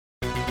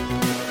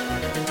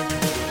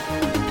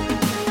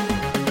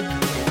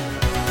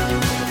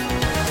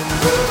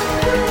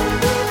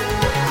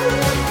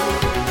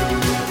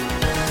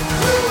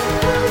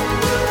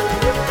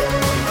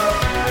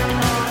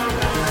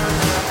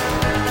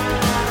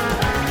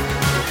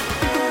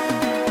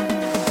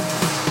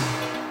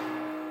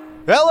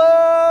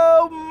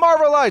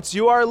right,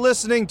 you are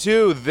listening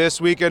to This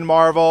Week in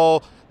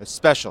Marvel, a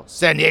special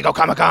San Diego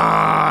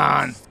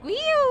Comic-Con.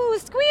 Squeal,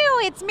 squeal,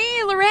 it's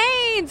me,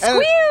 Lorraine,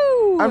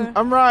 squeal.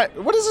 I'm right.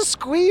 What is a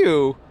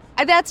squeal?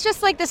 That's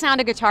just like the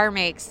sound a guitar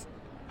makes.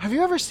 Have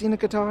you ever seen a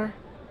guitar?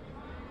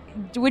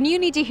 Wouldn't you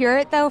need to hear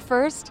it, though,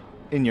 first?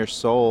 In your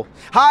soul.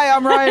 Hi,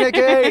 I'm Ryan,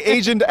 aka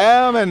Agent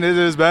M, and it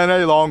has been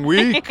a long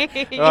week.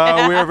 We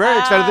are very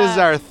excited. This is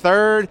our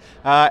third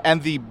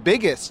and the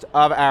biggest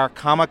of our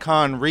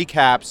Comic-Con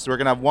recaps. We're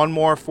going to have one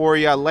more for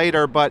you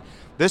later, but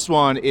this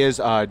one is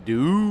a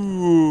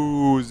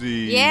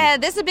doozy. Yeah,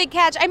 this is a big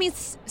catch. I mean,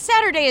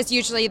 Saturday is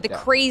usually the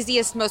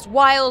craziest, most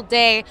wild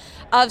day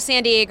of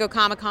San Diego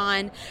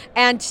Comic-Con,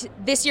 and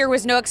this year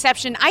was no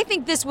exception. I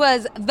think this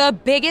was the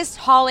biggest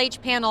Hall H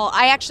panel.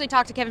 I actually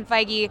talked to Kevin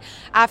Feige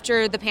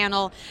after the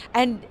panel,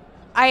 and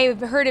I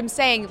heard him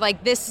saying,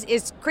 like, this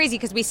is crazy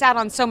because we sat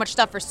on so much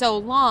stuff for so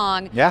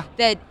long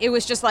that it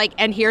was just like,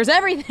 and here's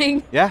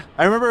everything. Yeah,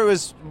 I remember it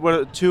was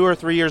 2 or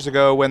 3 years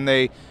ago when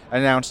they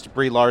announced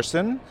Brie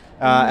Larson.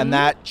 And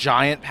that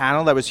giant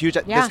panel that was huge,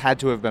 this had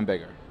to have been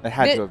bigger. It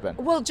had to have been.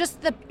 Well,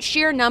 just the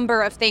sheer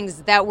number of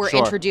things that were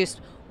introduced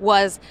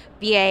was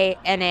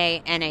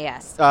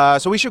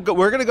BANANAS. So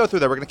we're going to go through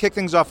that. We're going to kick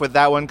things off with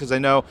that one because I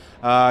know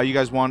you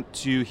guys want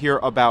to hear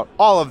about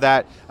all of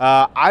that.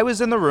 I was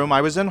in the room.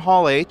 I was in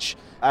Hall H.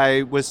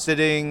 I was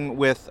sitting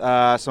with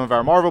some of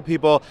our Marvel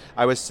people.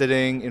 I was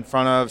sitting in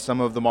front of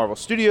some of the Marvel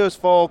Studios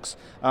folks.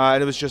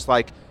 And it was just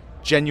like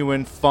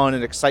genuine fun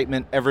and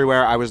excitement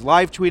everywhere. I was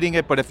live tweeting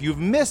it, but if you've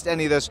missed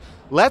any of this,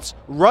 let's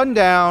run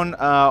down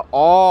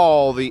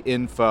all the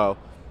info.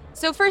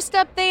 So first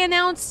up, they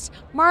announced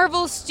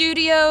Marvel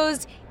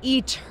Studios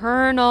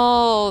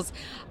Eternals,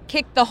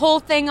 kicked the whole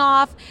thing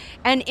off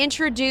and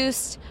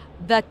introduced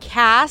the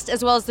cast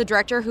as well as the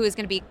director, who is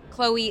going to be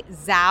Chloe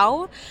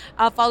Zhao,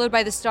 followed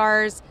by the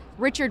stars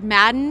Richard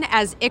Madden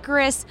as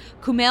Icarus,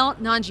 Kumail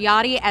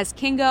Nanjiani as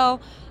Kingo,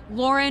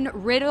 Lauren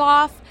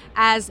Ridloff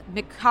as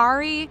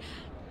Mikari,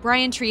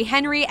 Brian Tree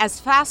Henry as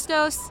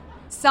Fastos,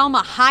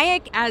 Selma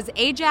Hayek as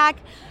Ajak,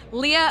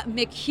 Leah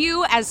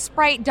McHugh as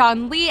Sprite,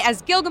 Don Lee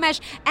as Gilgamesh,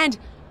 and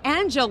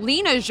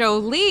Angelina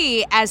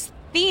Jolie as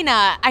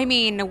Thena. I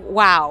mean,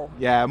 wow.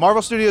 Yeah,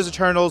 Marvel Studios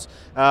Eternals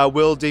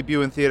will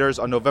debut in theaters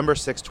on November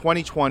 6,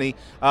 2020.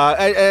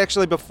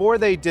 Actually, before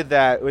they did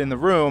that in the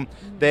room,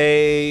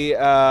 they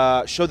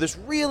showed this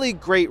really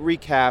great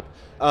recap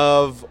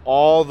of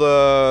all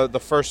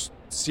the first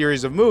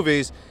series of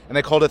movies, and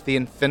they called it the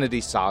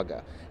Infinity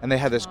Saga. And they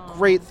had this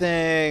great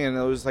thing, and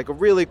it was like a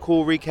really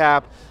cool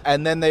recap.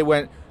 And then they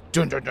went,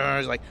 dun, dun, dun, it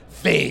was like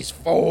Phase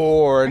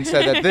 4, and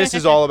said that this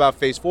is all about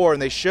Phase 4.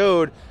 And they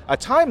showed a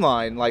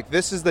timeline, like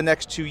this is the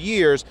next 2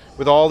 years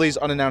with all these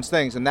unannounced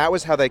things. And that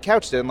was how they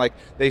couched it. And like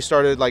they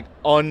started like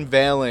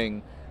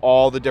unveiling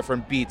all the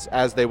different beats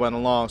as they went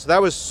along. So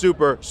that was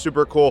super,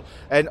 super cool.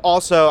 And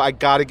also, I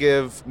got to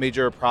give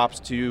major props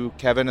to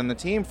Kevin and the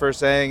team for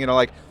saying,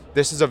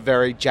 this is a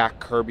very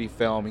Jack Kirby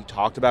film. He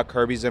talked about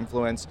Kirby's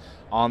influence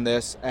on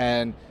this,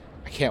 and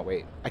I can't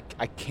wait.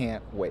 I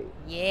can't wait.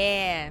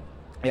 Yeah.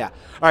 Yeah.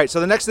 All right,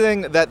 so the next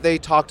thing that they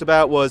talked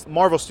about was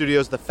Marvel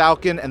Studios' The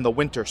Falcon and the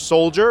Winter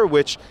Soldier,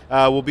 which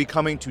will be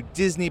coming to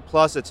Disney+.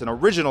 It's an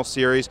original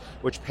series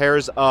which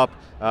pairs up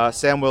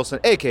Sam Wilson,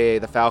 a.k.a.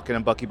 The Falcon,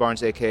 and Bucky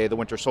Barnes, a.k.a. The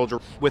Winter Soldier,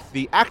 with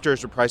the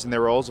actors reprising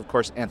their roles, of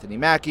course, Anthony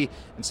Mackie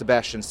and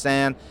Sebastian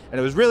Stan. And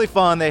it was really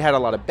fun. They had a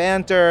lot of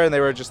banter, and they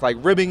were just, like,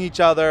 ribbing each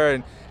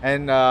other,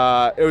 and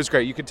it was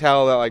great. You could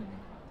tell that, like,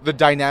 the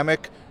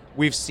dynamic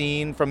we've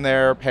seen from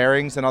their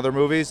pairings in other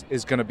movies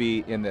is going to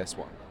be in this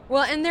one.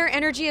 Well, and their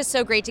energy is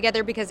so great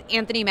together because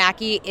Anthony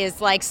Mackie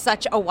is like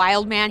such a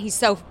wild man. He's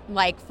so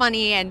like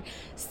funny, and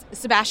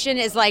Sebastian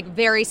is like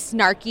very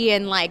snarky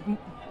and like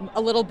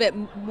a little bit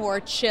more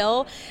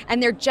chill,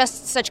 and they're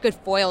just such good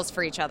foils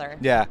for each other.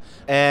 Yeah,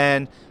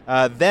 and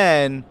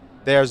then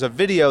there's a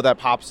video that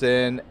pops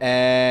in,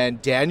 and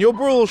Daniel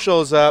Bruhl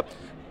shows up,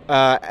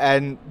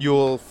 and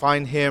you'll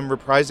find him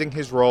reprising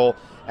his role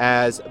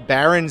as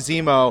Baron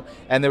Zemo,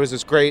 and there was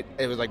this great,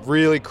 it was like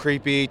really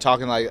creepy,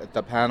 talking like at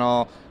the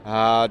panel,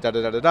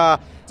 da-da-da-da-da.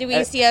 Do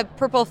we see a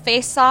purple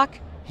face sock?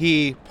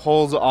 He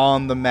pulls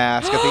on the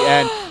mask at the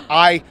end.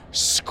 I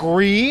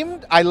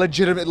screamed. I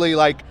legitimately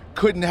like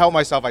couldn't help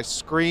myself. I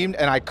screamed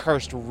and I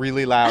cursed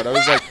really loud. I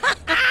was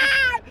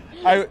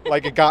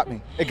like, it got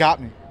me. It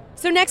got me.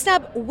 So next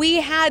up,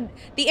 we had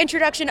the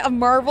introduction of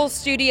Marvel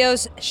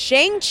Studios'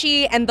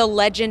 Shang-Chi and the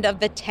Legend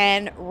of the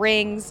Ten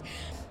Rings.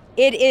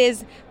 It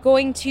is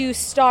going to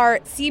star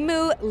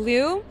Simu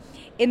Liu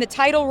in the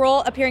title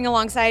role, appearing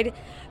alongside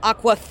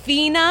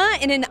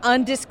Awkwafina in an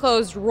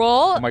undisclosed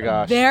role. Oh my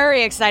gosh.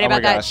 Very excited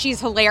about that. Gosh. She's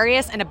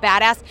hilarious and a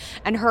badass,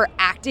 and her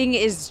acting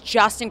is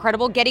just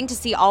incredible. Getting to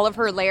see all of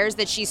her layers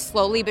that she's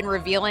slowly been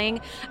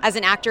revealing as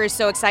an actor is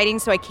so exciting,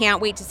 so I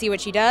can't wait to see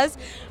what she does.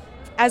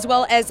 As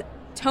well as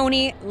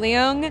Tony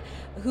Leung,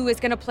 who is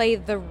going to play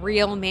the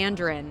real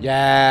Mandarin.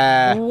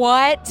 Yeah.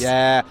 What?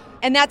 Yeah.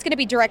 And that's going to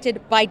be directed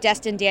by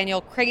Destin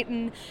Daniel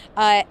Creighton,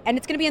 and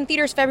it's going to be in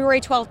theaters February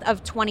 12th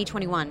of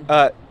 2021.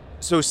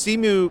 So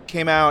Simu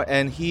came out,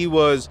 and he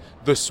was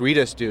the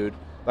sweetest dude.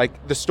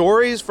 Like, the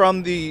stories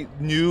from the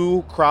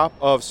new crop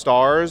of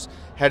stars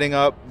heading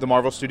up the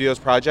Marvel Studios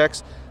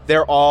projects,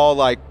 they're all,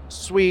 like,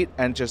 sweet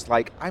and just,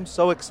 like, I'm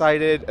so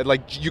excited. And,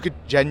 like, you could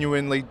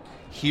genuinely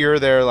hear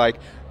their, like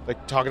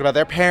talking about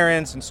their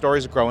parents and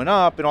stories of growing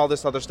up and all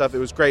this other stuff. It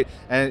was great.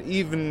 And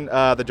even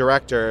the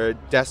director,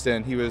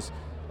 Destin, he was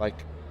like,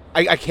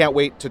 I can't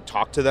wait to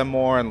talk to them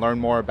more and learn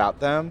more about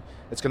them.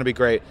 It's going to be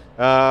great.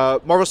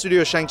 Marvel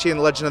Studios' Shang-Chi and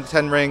the Legend of the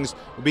Ten Rings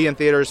will be in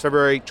theaters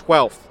February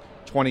 12th,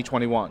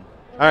 2021.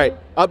 All right,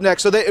 up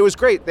next. So it was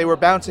great. They were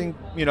bouncing,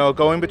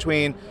 going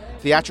between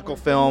theatrical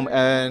film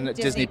and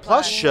Disney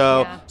Plus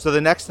show. Yeah. So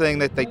the next thing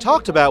that they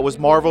talked about was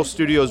Marvel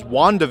Studios'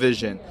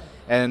 WandaVision.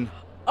 And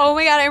oh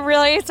my God, I'm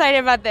really excited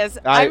about this.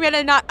 I'm going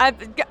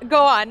to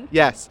go on.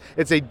 Yes,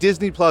 it's a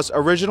Disney Plus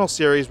original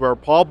series where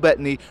Paul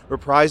Bettany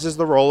reprises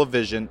the role of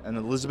Vision and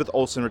Elizabeth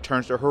Olsen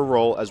returns to her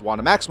role as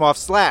Wanda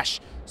Maximoff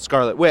 /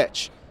 Scarlet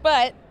Witch.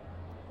 But,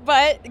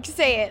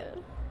 say it.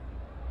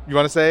 You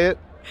want to say it?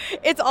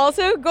 It's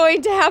also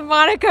going to have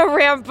Monica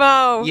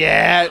Rambeau.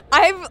 Yeah.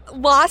 I've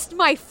lost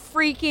my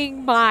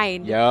freaking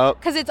mind. Yep.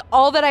 Because it's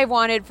all that I've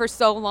wanted for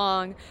so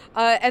long.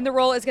 And the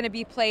role is going to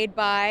be played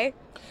by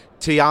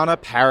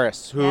Tiana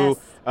Paris, who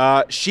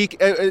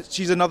Yes.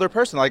 she's another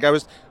person. Like,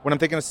 when I'm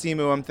thinking of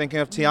Simu, I'm thinking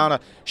of Tiana.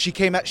 She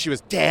came out, she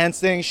was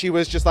dancing. She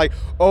was just like,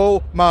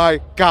 oh my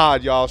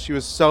God, y'all. She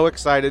was so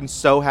excited and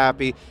so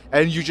happy.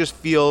 And you just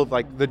feel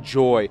like the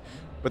joy.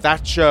 But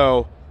that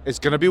show is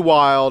going to be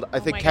wild. I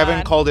think my Kevin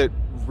God. called it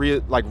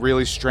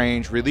really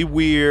strange, really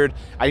weird.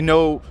 I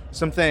know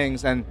some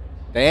things, and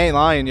they ain't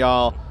lying,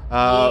 y'all.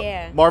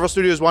 Yeah. Marvel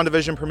Studios'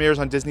 WandaVision premieres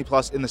on Disney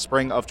Plus in the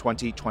spring of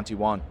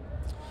 2021.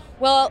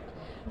 Well,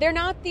 they're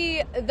not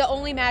the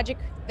only magic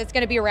that's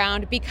going to be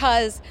around,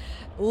 because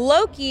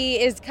Loki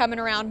is coming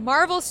around.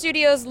 Marvel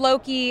Studios'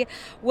 Loki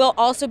will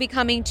also be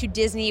coming to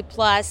Disney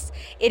Plus.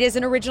 It is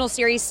an original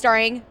series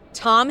starring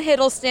Tom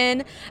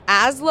Hiddleston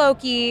as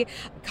Loki,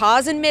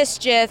 causing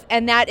mischief,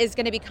 and that is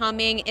going to be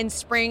coming in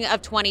spring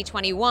of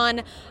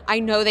 2021. I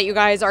know that you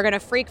guys are going to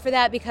freak for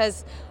that,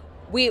 because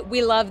we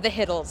love the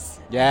Hiddles.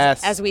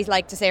 Yes. As we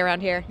like to say around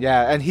here.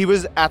 Yeah, and he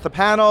was at the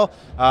panel.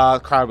 The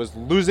crowd was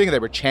losing. They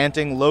were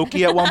chanting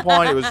Loki at one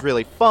point. It was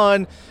really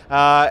fun.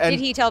 And Did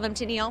he tell them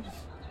to kneel?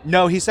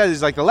 No, he said,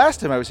 he's like, the last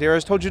time I was here, I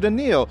told you to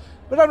kneel.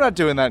 But I'm not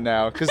doing that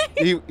now, because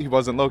he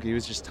wasn't Loki. He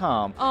was just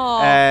Tom.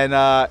 Aw.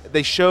 And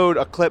they showed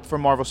a clip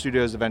from Marvel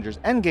Studios' Avengers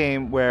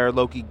Endgame where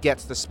Loki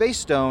gets the Space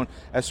Stone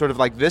as sort of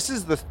like, this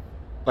is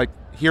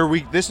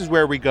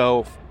where we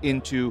go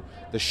into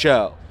the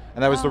show.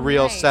 And that was the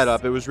real nice.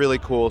 setup. It was really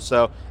cool.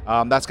 So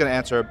that's going to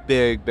answer a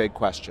big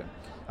question.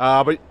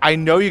 But I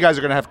know you guys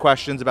are going to have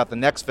questions about the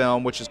next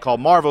film, which is called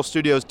Marvel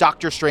Studios'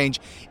 Doctor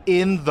Strange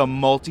in the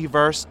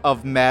Multiverse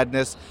of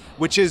Madness,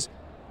 which is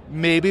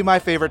maybe my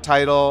favorite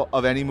title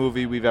of any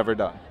movie we've ever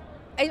done.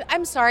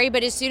 I'm sorry,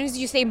 but as soon as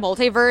you say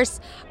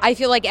multiverse, I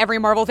feel like every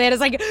Marvel fan is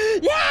like,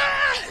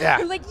 yeah!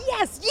 Like,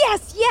 yes,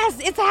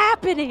 it's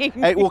happening.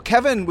 Hey, well,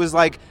 Kevin was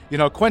like,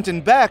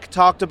 Quentin Beck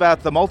talked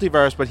about the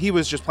multiverse, but he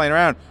was just playing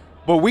around.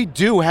 But we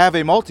do have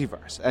a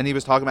multiverse, and he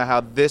was talking about how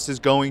this is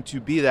going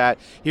to be that.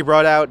 He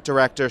brought out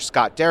director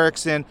Scott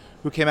Derrickson,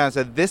 who came out and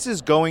said, this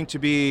is going to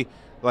be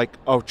like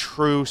a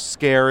true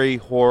scary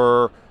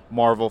horror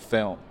Marvel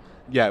film.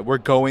 Yeah, we're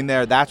going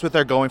there. That's what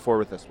they're going for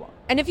with this one.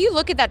 And if you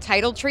look at that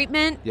title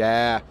treatment,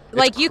 yeah, it's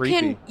like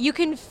creepy. you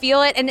can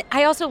feel it. And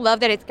I also love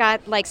that it's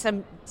got like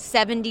some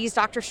 70s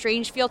Doctor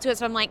Strange feel to it.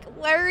 So I'm like,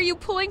 where are you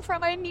pulling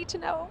from? I need to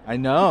know. I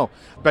know.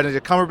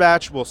 Benedict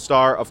Cumberbatch will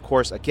star, of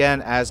course,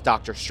 again as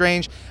Doctor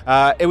Strange.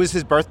 It was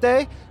his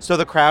birthday, so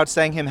the crowd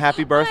sang him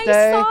happy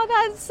birthday. I saw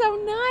that. It's so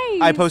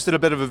nice. I posted a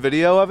bit of a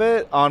video of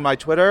it on my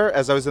Twitter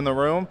as I was in the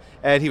room,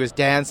 and he was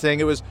dancing.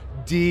 It was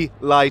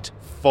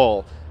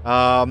delightful.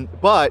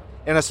 But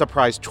in a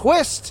surprise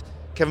twist,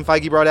 Kevin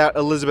Feige brought out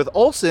Elizabeth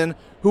Olsen,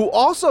 who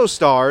also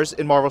stars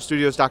in Marvel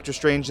Studios' Doctor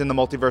Strange in the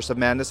Multiverse of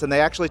Madness, and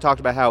they actually talked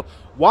about how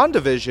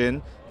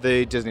WandaVision,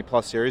 the Disney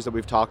Plus series that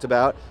we've talked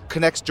about,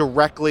 connects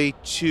directly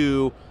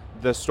to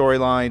the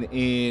storyline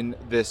in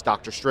this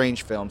Doctor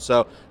Strange film.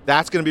 So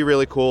that's going to be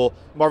really cool.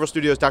 Marvel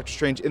Studios' Doctor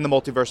Strange in the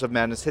Multiverse of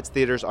Madness hits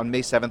theaters on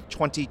May 7th,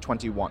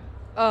 2021.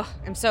 Oh,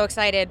 I'm so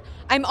excited.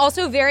 I'm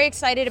also very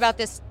excited about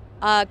this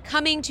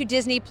coming to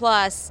Disney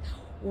Plus.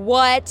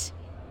 What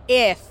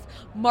If?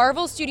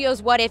 Marvel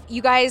Studios What If.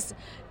 You guys,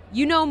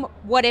 you know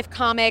What If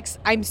comics.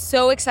 I'm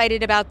so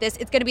excited about this.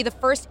 It's going to be the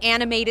first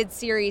animated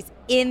series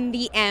in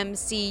the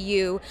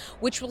MCU,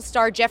 which will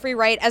star Jeffrey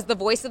Wright as the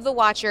voice of the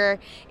Watcher.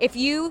 If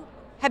you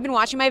have been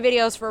watching my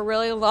videos for a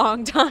really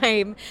long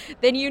time,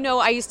 then you know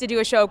I used to do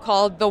a show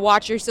called The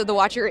Watcher. So The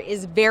Watcher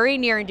is very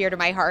near and dear to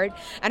my heart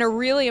and a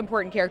really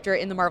important character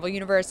in the Marvel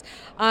Universe.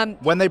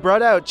 When they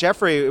brought out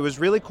Jeffrey, it was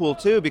really cool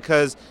too,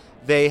 because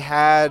they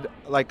had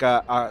like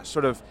a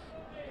sort of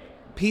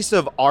piece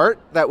of art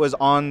that was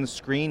on the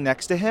screen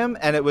next to him,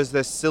 and it was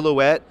this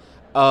silhouette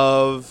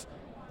of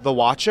the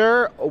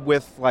Watcher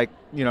with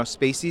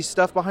spacey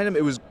stuff behind him.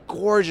 It was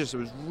gorgeous. It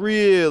was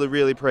really,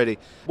 really pretty.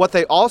 What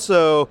they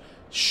also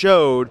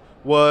showed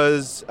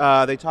was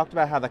they talked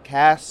about how the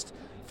cast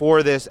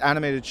for this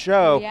animated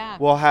show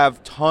will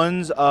have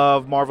tons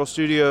of Marvel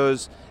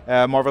Studios,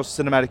 Marvel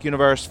Cinematic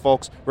Universe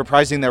folks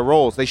reprising their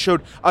roles. They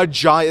showed a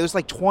giant, it was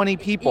like 20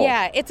 people.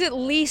 Yeah, it's at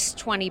least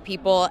 20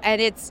 people, and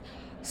it's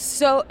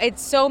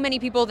so many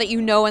people that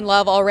you know and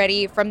love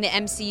already from the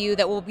MCU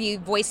that will be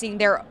voicing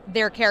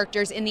their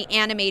characters in the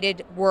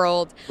animated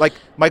world. Like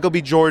Michael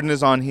B. Jordan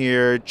is on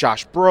here,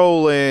 Josh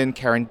Brolin,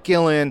 Karen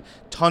Gillan,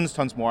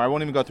 tons more. I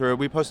won't even go through it.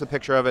 We posted a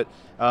picture of it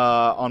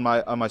on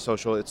my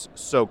social. It's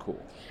so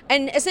cool.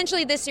 And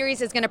essentially this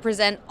series is going to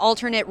present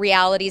alternate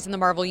realities in the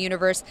Marvel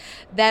Universe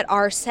that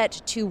are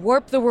set to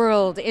warp the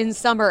world in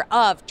summer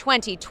of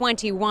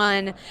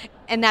 2021.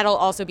 And that'll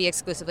also be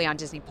exclusively on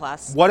Disney+.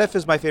 What If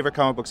is my favorite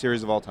comic book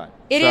series of all time.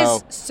 It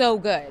is so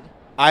good.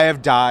 I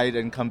have died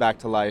and come back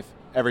to life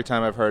every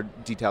time I've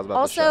heard details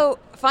about the show. Also,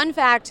 fun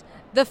fact,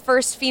 the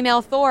first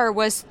female Thor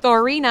was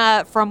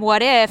Thorina from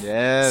What If.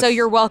 Yes. So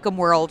you're welcome,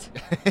 world.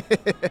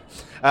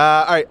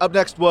 All right, up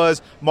next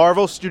was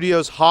Marvel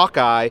Studios'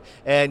 Hawkeye,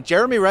 and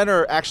Jeremy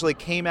Renner actually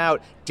came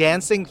out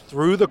dancing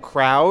through the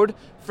crowd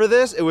for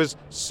this. It was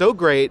so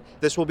great.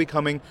 This will be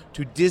coming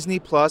to Disney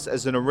Plus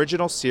as an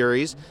original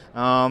series.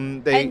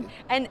 And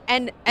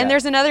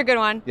there's another good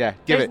one. Yeah,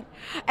 give it.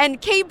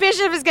 And Kate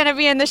Bishop is going to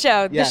be in the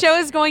show. Yes. The show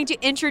is going to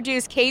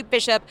introduce Kate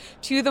Bishop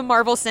to the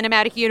Marvel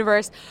Cinematic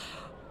Universe.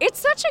 It's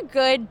such a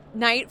good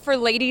night for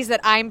ladies that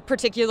I'm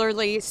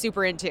particularly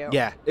super into.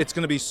 Yeah, it's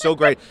going to be so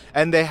great.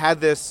 And they had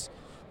this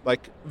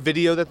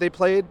video that they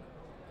played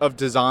of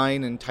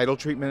design and title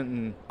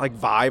treatment and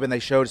vibe, and they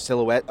showed a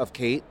silhouette of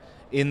Kate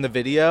in the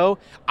video.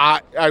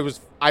 I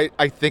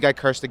think I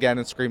cursed again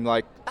and screamed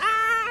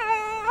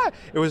ah!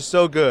 It was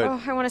so good.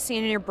 Oh, I want to see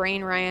it in your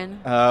brain, Ryan.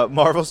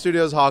 Marvel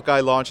Studios'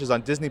 Hawkeye launches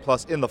on Disney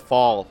Plus in the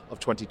fall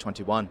of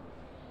 2021.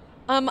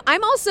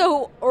 I'm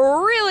also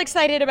real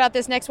excited about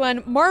this next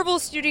one. Marvel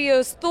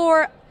Studios'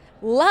 Thor,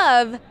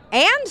 Love,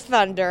 and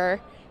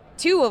Thunder.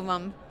 Two of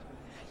them.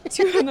 But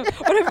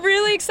I'm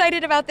really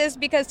excited about this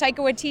because Taika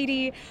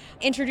Waititi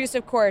introduced,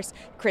 of course,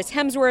 Chris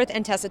Hemsworth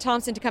and Tessa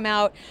Thompson to come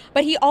out.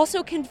 But he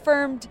also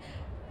confirmed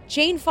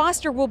Jane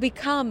Foster will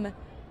become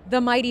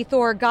the mighty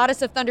Thor,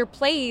 Goddess of Thunder,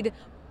 played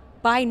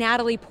by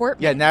Natalie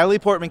Portman. Yeah, Natalie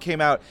Portman came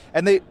out.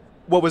 And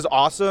what was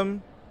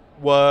awesome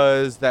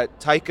was that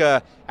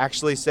Taika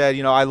actually said,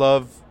 I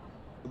love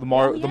the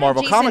Marvel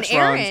Jason Comics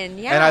Aaron,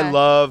 runs, and I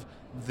love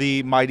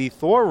the Mighty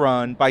Thor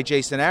run by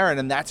Jason Aaron,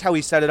 and that's how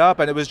he set it up.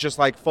 And it was just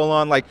full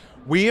on,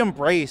 we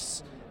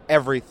embrace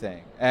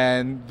everything.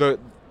 And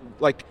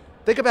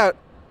think about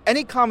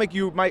any comic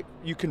you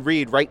can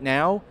read right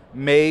now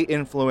may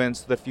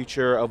influence the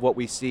future of what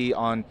we see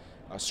on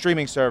a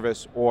streaming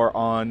service or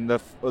on the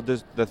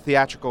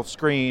theatrical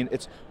screen.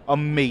 It's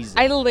amazing.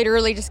 I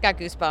literally just got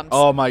goosebumps.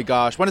 Oh my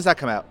gosh. When does that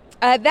come out?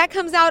 That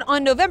comes out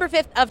on November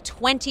 5th of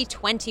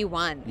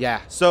 2021.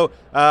 Yeah. So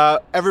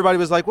everybody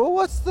was like, well,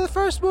 what's the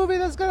first movie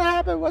that's going to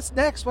happen? What's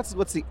next?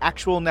 What's the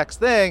actual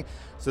next thing?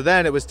 So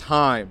then it was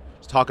time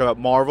to talk about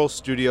Marvel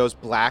Studios'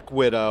 Black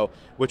Widow,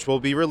 which will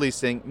be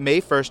releasing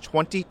May 1st,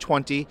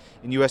 2020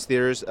 in U.S.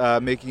 theaters,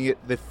 making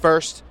it the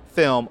first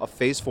film of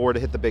Phase 4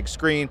 to hit the big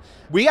screen.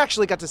 We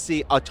actually got to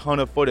see a ton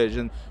of footage,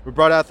 and we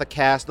brought out the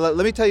cast. Let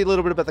me tell you a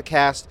little bit about the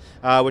cast,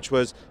 which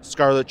was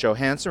Scarlett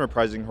Johansson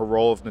reprising her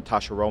role of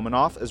Natasha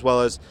Romanoff, as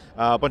well as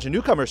a bunch of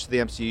newcomers to the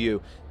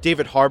MCU.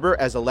 David Harbour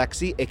as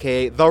Alexei,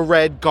 a.k.a. the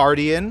Red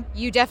Guardian.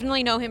 You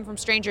definitely know him from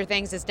Stranger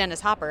Things as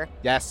Dennis Hopper.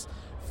 Yes.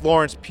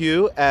 Florence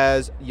Pugh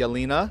as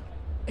Yelena.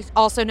 I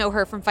also know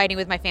her from Fighting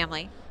With My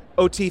Family.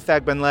 Oti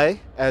Fagbenle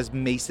as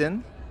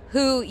Mason.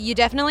 Who you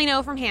definitely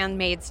know from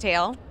Handmaid's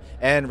Tale.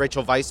 And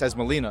Rachel Weisz as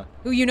Melina.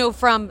 Who you know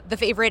from The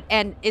Favorite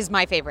and is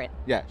my favorite.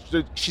 Yeah,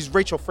 she's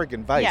Rachel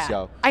friggin' Weisz,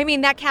 yo. I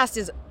mean, that cast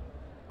is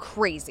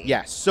crazy.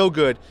 Yeah, so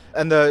good.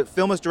 And the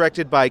film was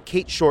directed by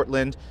Kate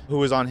Shortland, who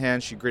was on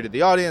hand. She greeted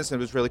the audience,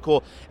 and it was really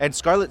cool. And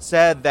Scarlett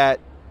said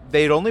that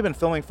they'd only been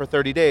filming for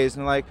 30 days,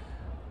 and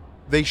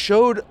they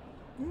showed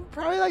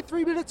probably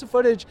 3 minutes of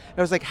footage. And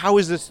I was like, how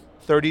is this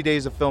 30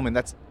 days of filming?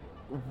 That's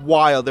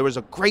wild. There was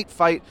a great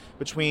fight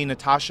between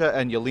Natasha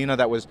and Yelena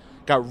that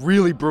got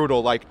really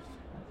brutal,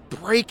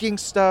 breaking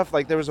stuff.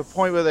 There was a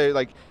point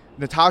where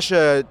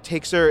Natasha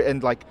takes her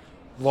and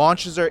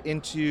launches her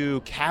into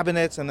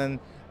cabinets, and then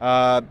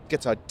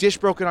gets a dish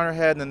broken on her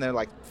head, and then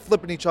they're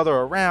flipping each other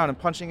around and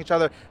punching each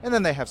other, and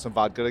then they have some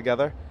vodka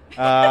together.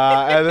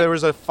 And there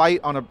was a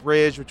fight on a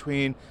bridge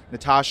between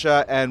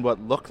Natasha and what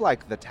looked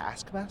like the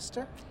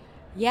Taskmaster.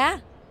 Yeah.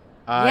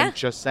 I'm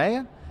just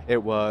saying,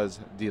 it was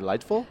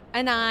delightful.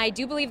 And I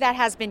do believe that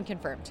has been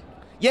confirmed.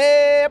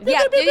 Yeah.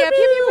 Yeah.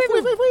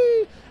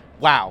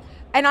 Wow.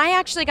 And I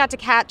actually got to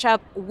catch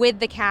up with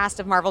the cast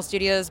of Marvel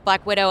Studios'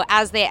 Black Widow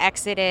as they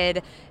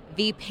exited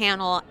the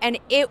panel, and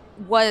it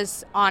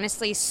was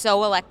honestly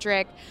so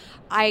electric.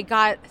 I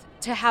got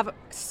to have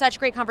such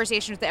great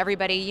conversations with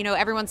everybody.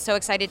 Everyone's so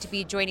excited to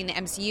be joining the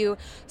MCU.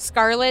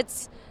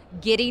 Scarlett's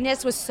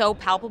giddiness was so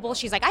palpable.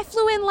 She's like, I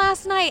flew in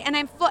last night and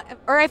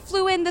I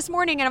flew in this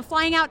morning and I'm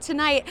flying out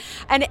tonight.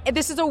 And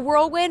this is a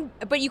whirlwind,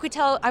 but you could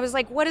tell, I was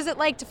like, what is it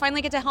like to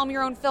finally get to helm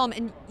your own film?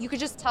 And you could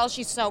just tell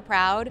she's so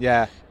proud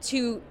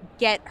to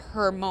get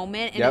her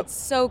moment. And it's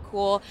so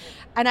cool.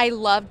 And I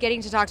love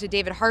getting to talk to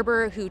David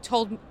Harbour, who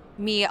told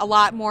me a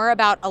lot more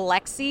about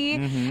Alexei.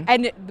 Mm-hmm.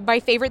 And my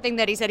favorite thing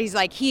that he said, he's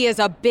like, he is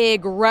a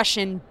big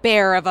Russian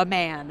bear of a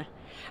man.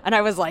 And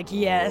I was like,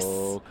 yes.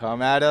 Oh,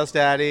 come at us,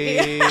 Daddy.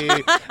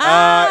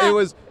 It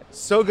was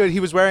so good. He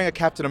was wearing a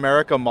Captain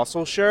America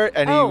muscle shirt,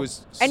 and he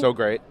was so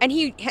great. And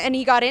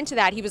he got into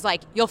that. He was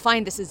like, you'll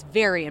find this is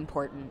very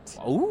important.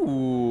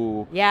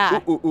 Ooh. Yeah.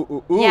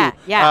 Ooh.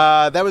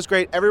 Yeah. That was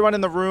great. Everyone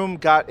in the room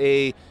got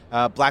a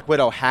Black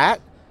Widow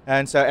hat.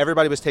 And so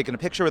everybody was taking a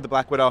picture with the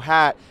Black Widow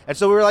hat. And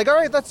so we were like, all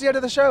right, that's the end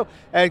of the show.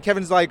 And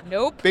Kevin's like,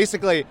 nope.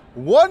 Basically,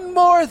 one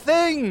more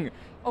thing.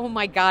 Oh,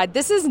 my God.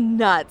 This is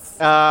nuts.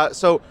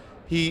 So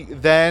he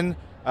then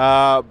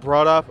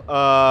brought up,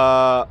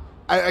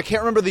 I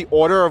can't remember the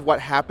order of what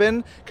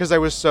happened because I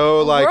was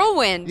so like...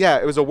 Whirlwind. Yeah,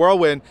 it was a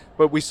whirlwind.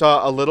 But we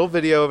saw a little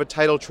video of a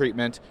title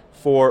treatment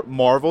for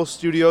Marvel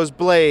Studios'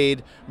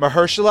 Blade.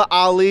 Mahershala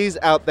Ali's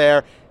out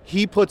there.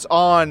 He puts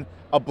on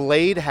a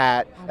Blade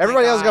hat.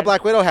 Everybody else got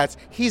Black Widow hats.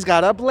 He's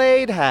got a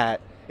Blade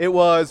hat. It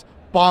was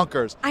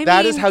bonkers.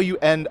 That is how you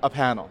end a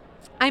panel.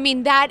 I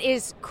mean, that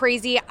is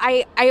crazy.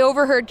 I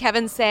overheard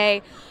Kevin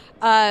say,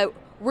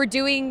 we're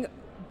doing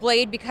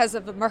Blade because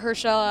of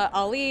Mahershala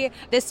Ali.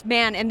 This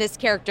man and this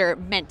character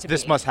meant to be.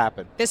 This must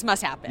happen. This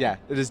must happen. Yeah,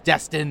 it is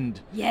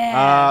destined.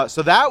 Yeah.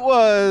 So that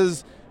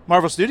was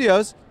Marvel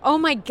Studios. Oh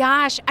my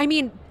gosh. I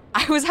mean,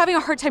 I was having a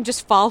hard time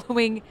just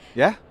following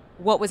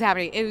what was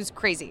happening. It was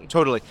crazy.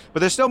 Totally. But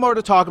there's still more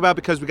to talk about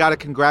because we got to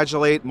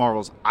congratulate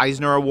Marvel's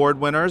Eisner Award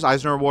winners.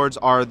 Eisner Awards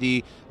are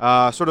the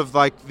sort of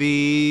like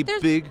the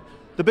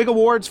big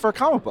awards for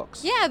comic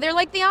books. Yeah, they're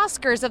like the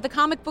Oscars of the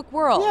comic book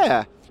world.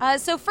 Yeah.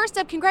 So first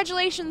up,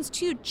 congratulations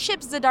to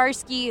Chip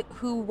Zdarsky,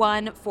 who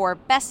won for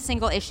Best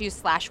Single Issue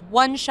 /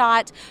 One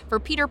Shot for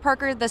Peter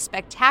Parker, The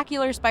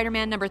Spectacular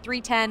Spider-Man number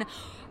 310.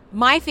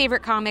 My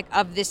favorite comic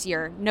of this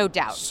year, no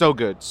doubt. So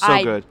good.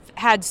 I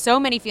had so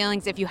many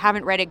feelings. If you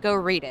haven't read it, go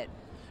read it.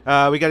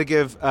 We got to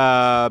give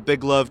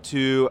big love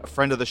to a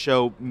friend of the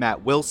show,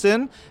 Matt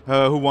Wilson,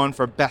 who won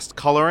for Best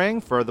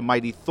Coloring for The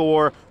Mighty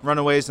Thor,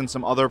 Runaways, and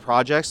some other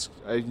projects.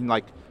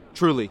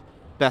 Truly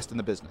best in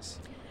the business.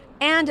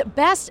 And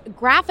Best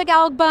Graphic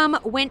Album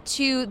went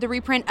to the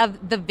reprint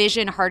of The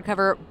Vision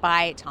hardcover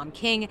by Tom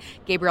King,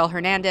 Gabriel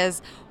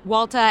Hernandez,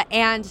 Walta,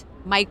 and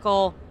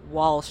Michael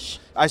Walsh.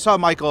 I saw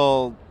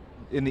Michael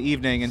in the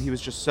evening, and he was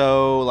just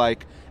so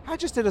like, I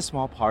just did a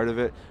small part of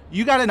it.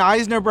 You got an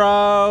Eisner,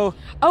 bro.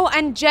 Oh,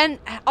 and Jen,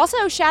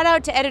 also shout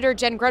out to editor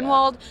Jen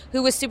Grunwald,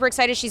 who was super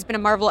excited. She's been a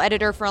Marvel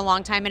editor for a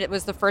long time, and it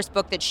was the first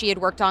book that she had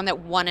worked on that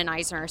won an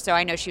Eisner. So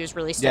I know she was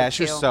really stoked. Yeah,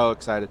 she was so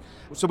excited.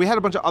 So we had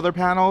a bunch of other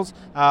panels.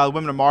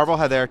 Women of Marvel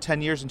had their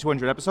 10 years and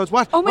 200 episodes.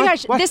 What? Oh my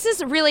gosh, this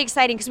is really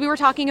exciting because we were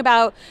talking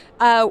about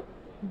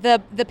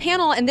the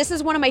panel, and this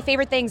is one of my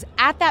favorite things.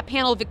 At that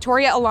panel,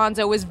 Victoria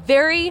Alonso was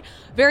very,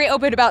 very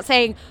open about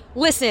saying,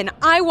 listen,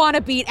 I want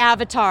to beat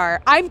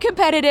Avatar. I'm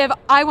competitive.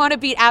 I want to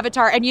beat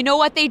Avatar. And you know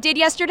what they did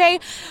yesterday?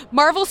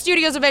 Marvel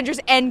Studios' Avengers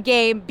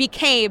Endgame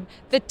became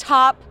the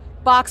top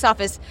box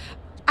office.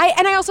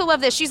 I also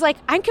love this. She's like,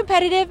 I'm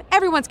competitive.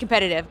 Everyone's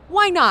competitive.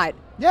 Why not?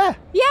 Yeah.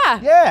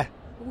 Yeah.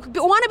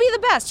 Want to be the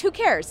best. Who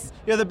cares?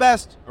 You're the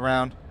best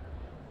around.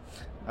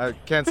 I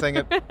can't sing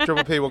it.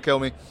 Triple P will kill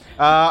me.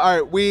 All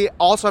right, we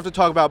also have to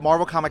talk about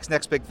Marvel Comics'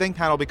 Next Big Thing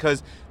panel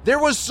because there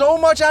was so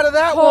much out of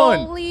that one.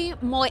 Holy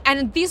moly.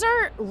 And these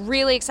are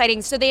really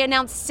exciting. So they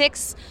announced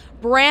 6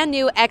 brand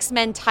new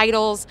X-Men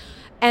titles,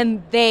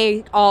 and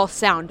they all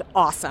sound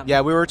awesome.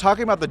 Yeah, we were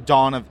talking about the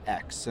dawn of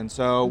X, and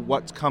so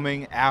what's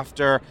coming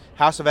after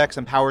House of X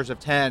and Powers of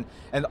 10,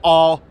 and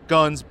all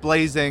guns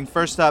blazing.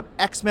 First up,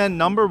 X-Men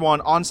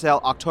 #1 on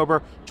sale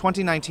October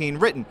 2019,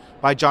 written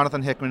by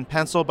Jonathan Hickman,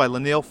 penciled by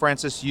Leinil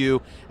Francis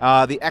Yu.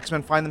 The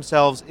X-Men find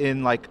themselves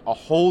in like a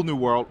whole new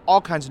world,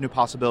 all kinds of new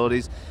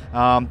possibilities.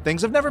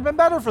 Things have never been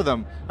better for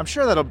them. I'm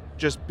sure that'll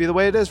just be the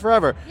way it is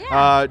forever.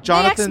 Yeah.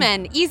 Jonathan, the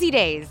X-Men, easy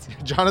days.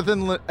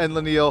 Jonathan and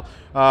Leinil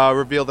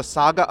reveal the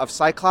saga of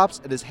Cyclops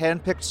and his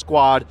handpicked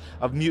squad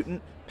of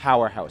mutant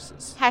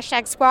powerhouses.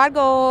 # squad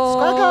goals.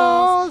 Squad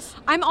goals.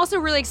 I'm also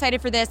really excited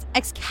for this.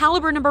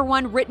 Excalibur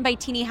 #1, written by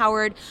Teenie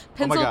Howard,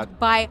 penciled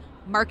by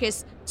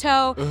Marcus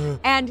Toe,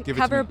 and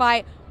covered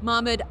by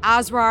Mahmoud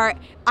Asrar.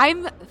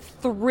 I'm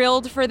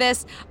thrilled for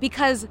this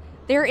because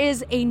there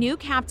is a new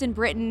Captain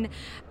Britain,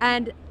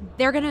 and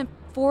they're going to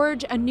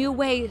forge a new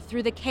way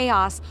through the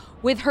chaos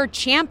with her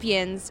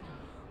champions,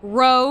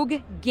 Rogue,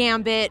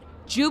 Gambit,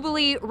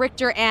 Jubilee,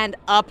 Richter, and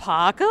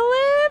Apocalypse.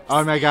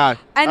 Oh my God.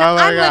 And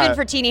I'm living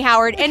for Teenie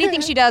Howard.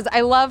 Anything she does,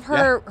 I love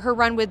her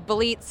run with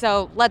Belit,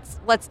 so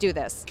let's do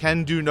this.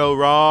 Can do no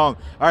wrong.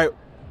 All right,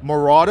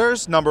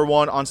 Marauders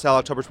 #1 on sale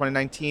October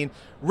 2019,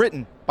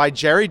 written by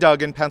Jerry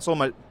Duggan, pencil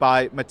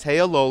by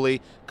Matteo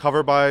Loli,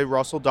 cover by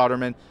Russell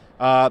Dodderman.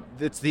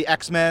 It's the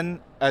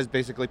X-Men as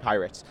basically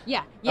pirates.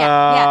 Yeah.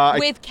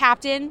 With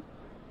Captain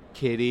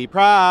Kitty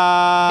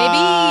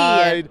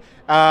Pryde. Baby.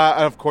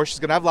 And of course, she's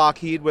going to have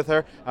Lockheed with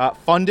her.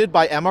 Funded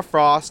by Emma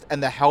Frost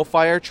and the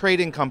Hellfire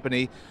Trading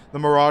Company, the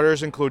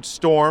Marauders include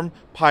Storm,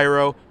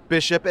 Pyro,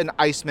 Bishop, and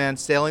Iceman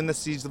sailing the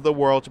seas of the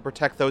world to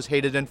protect those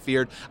hated and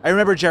feared. I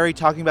remember Jerry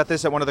talking about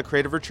this at one of the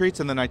creative retreats,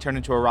 and then I turned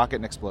into a rocket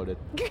and exploded.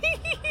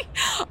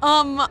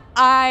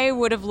 I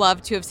would have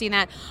loved to have seen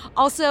that.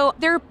 Also,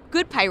 they're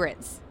good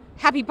pirates.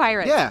 Happy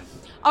pirates. Yeah.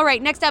 All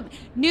right, next up,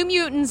 New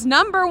Mutants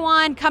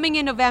 #1 coming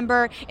in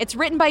November. It's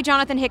written by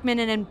Jonathan Hickman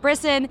and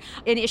Brisson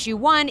in issue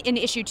 1. In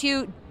issue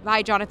 2,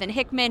 by Jonathan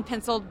Hickman,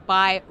 penciled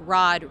by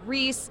Rod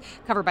Reese,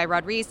 covered by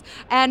Rod Reese.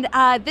 And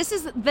this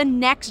is the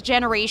next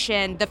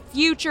generation, the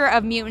future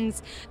of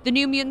mutants. The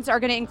New Mutants are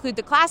going to include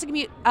the classic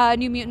New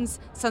Mutants,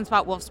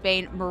 Sunspot,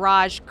 Wolfsbane,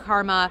 Mirage,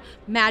 Karma,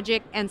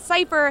 Magic, and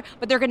Cypher,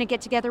 but they're going to get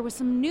together with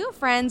some new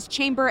friends,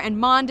 Chamber and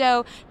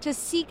Mondo, to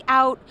seek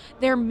out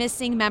their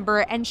missing member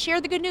and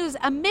share the good news,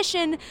 a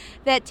mission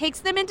that takes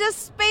them into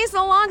space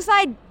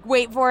alongside,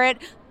 wait for it,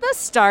 the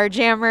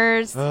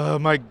Starjammers. Oh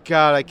my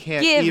God, I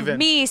can't even. Give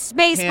me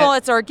space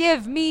bullets or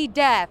give me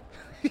death.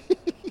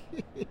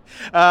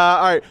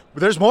 All right,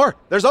 but there's more.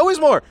 There's always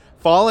more.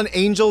 Fallen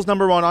Angels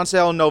 #1 on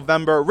sale in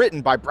November,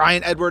 written by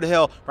Brian Edward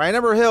Hill. Brian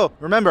Edward Hill,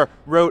 remember,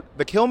 wrote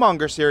the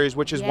Killmonger series,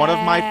 which is one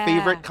of my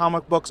favorite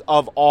comic books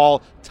of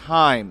all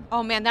time.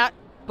 Oh man, that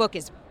book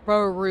is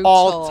brutal.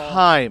 All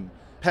time.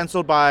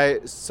 Penciled by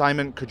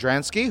Simon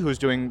Kodransky, who's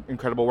doing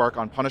incredible work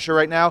on Punisher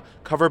right now.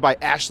 Covered by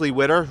Ashley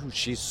Witter, who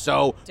she's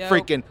so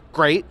freaking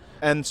great.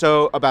 And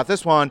so about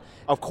this one,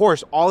 of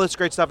course, all this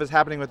great stuff is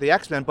happening with the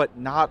X-Men, but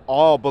not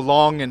all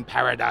belong in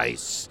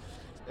paradise.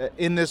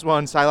 In this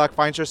one, Psylocke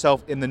finds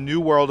herself in the new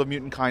world of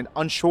mutant kind,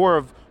 unsure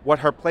of what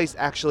her place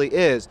actually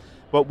is.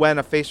 But when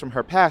a face from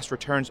her past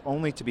returns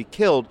only to be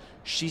killed,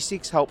 she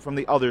seeks help from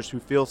the others who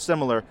feel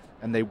similar,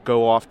 and they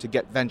go off to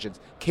get vengeance.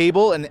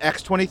 Cable and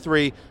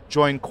X-23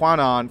 join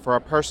Quanon for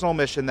a personal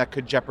mission that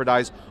could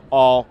jeopardize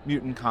all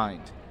mutant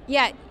kind.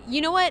 Yeah, you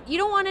know what? You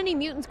don't want any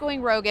mutants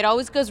going rogue. It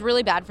always goes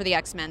really bad for the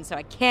X-Men, so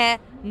I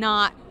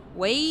cannot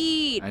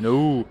wait. I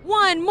know.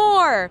 One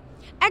more.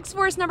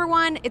 X-Force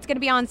 #1, it's going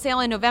to be on sale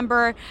in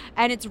November,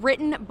 and it's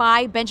written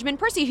by Benjamin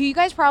Percy, who you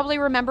guys probably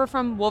remember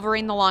from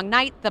Wolverine the Long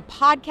Night, the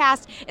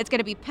podcast. It's going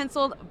to be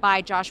penciled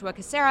by Joshua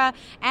Cassara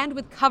and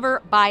with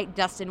cover by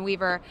Dustin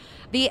Weaver.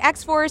 The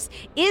X-Force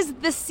is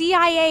the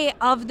CIA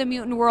of the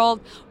mutant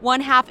world,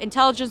 one half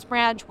intelligence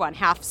branch, one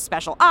half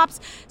special ops.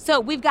 So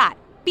we've got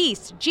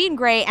Beast, Jean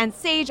Grey, and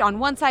Sage on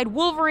one side,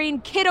 Wolverine,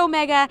 Kid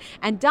Omega,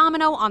 and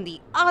Domino on the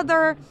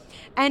other.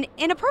 And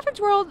in a perfect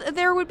world,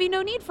 there would be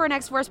no need for an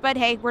X-Force, but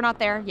hey, we're not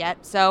there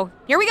yet, so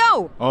here we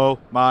go. Oh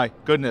my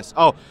goodness.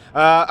 All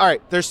right,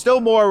 there's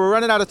still more. We're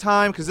running out of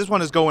time because this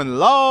one is going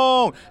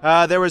long.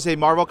 There was a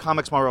Marvel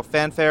Comics Marvel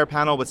Fanfare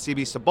panel with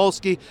C.B.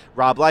 Cebulski,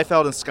 Rob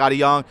Liefeld, and Scotty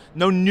Young.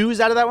 No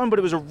news out of that one, but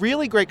it was a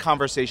really great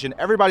conversation.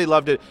 Everybody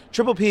loved it.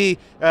 Triple P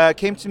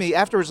came to me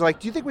afterwards like,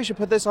 do you think we should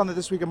put this on the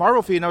This Week in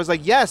Marvel feed? And I was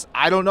like, yes.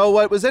 I don't know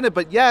what was in it,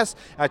 but yes.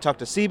 I talked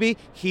to CB.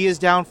 He is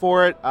down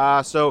for it.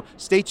 So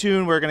stay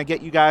tuned. We're going to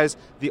get you guys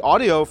the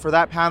audio for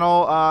that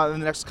panel in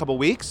the next couple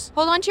weeks.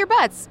 Hold on to your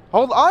butts.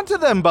 Hold on to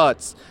them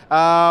butts.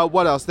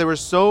 What else? There were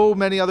so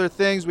many other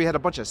things. We had a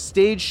bunch of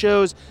stage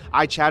shows.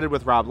 I chatted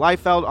with Rob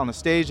Liefeld on the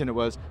stage, and it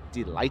was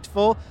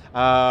delightful.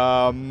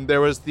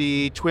 There was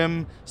the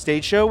TWIM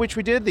stage show, which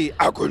we did, the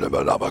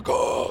Acronym-a-Lomica.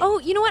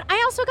 Oh, you know what?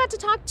 I also got to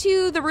talk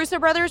to the Russo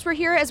brothers were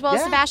here, as well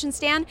as Sebastian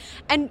Stan.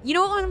 And you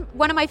know what?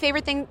 One of my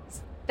favorite things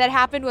that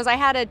happened was I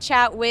had a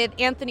chat with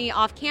Anthony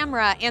off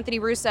camera, Anthony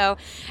Russo,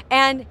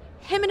 and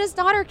him and his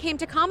daughter came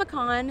to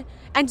Comic-Con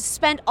and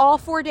spent all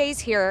 4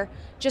 days here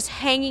just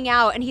hanging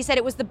out. And he said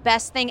it was the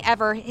best thing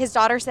ever. His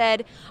daughter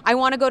said, I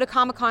want to go to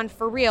Comic-Con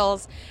for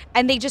reals.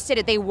 And they just did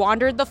it. They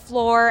wandered the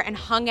floor and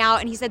hung out.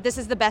 And he said, this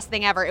is the best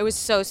thing ever. It was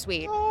so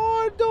sweet.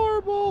 Oh,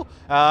 adorable.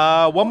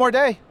 One more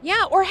day.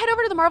 Yeah, or head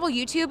over to the Marvel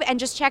YouTube and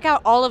just check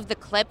out all of the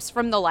clips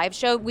from the live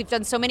show. We've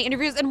done so many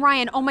interviews. And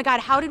Ryan, oh my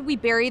God, how did we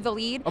bury the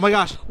lead? Oh my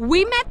gosh.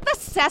 We met the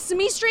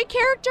Sesame Street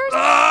characters.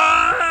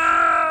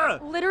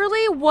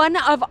 Literally one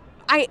of...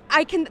 I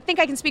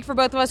can speak for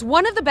both of us.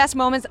 One of the best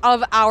moments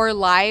of our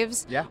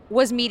lives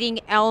was meeting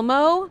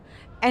Elmo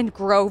and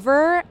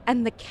Grover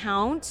and the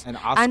Count and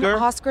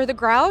Oscar the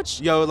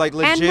Grouch. Yo, like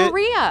legit. And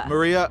Maria.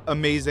 Maria,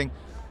 amazing.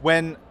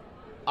 When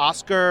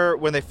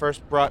they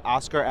first brought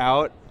Oscar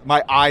out,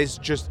 my eyes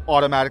just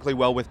automatically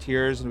welled with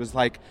tears, and it was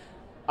like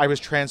I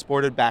was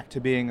transported back to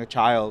being a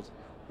child.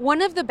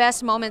 One of the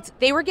best moments.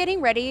 They were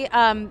getting ready.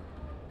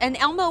 And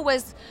Elmo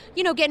was,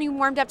 getting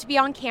warmed up to be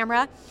on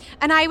camera.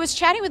 And I was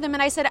chatting with him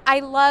and I said,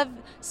 I love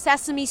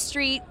Sesame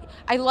Street.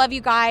 I love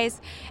you guys.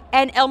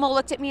 And Elmo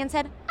looked at me and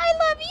said, I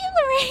love you,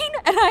 Lorraine.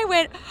 And I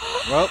went,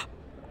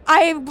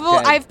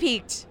 I've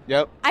peaked.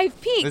 Yep.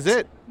 I've peaked. This is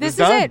it. This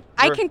is it.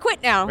 I can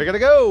quit now. We're going to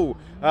go.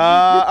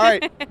 All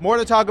right, more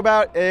to talk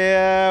about.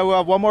 We'll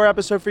have one more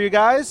episode for you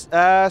guys.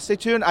 Stay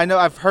tuned. I know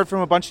I've heard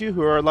from a bunch of you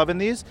who are loving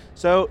these,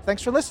 so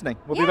thanks for listening.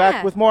 We'll be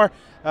back with more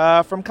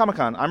from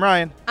Comic-Con. I'm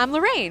Ryan. I'm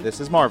Lorraine. This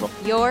is Marvel.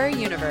 Your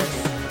universe.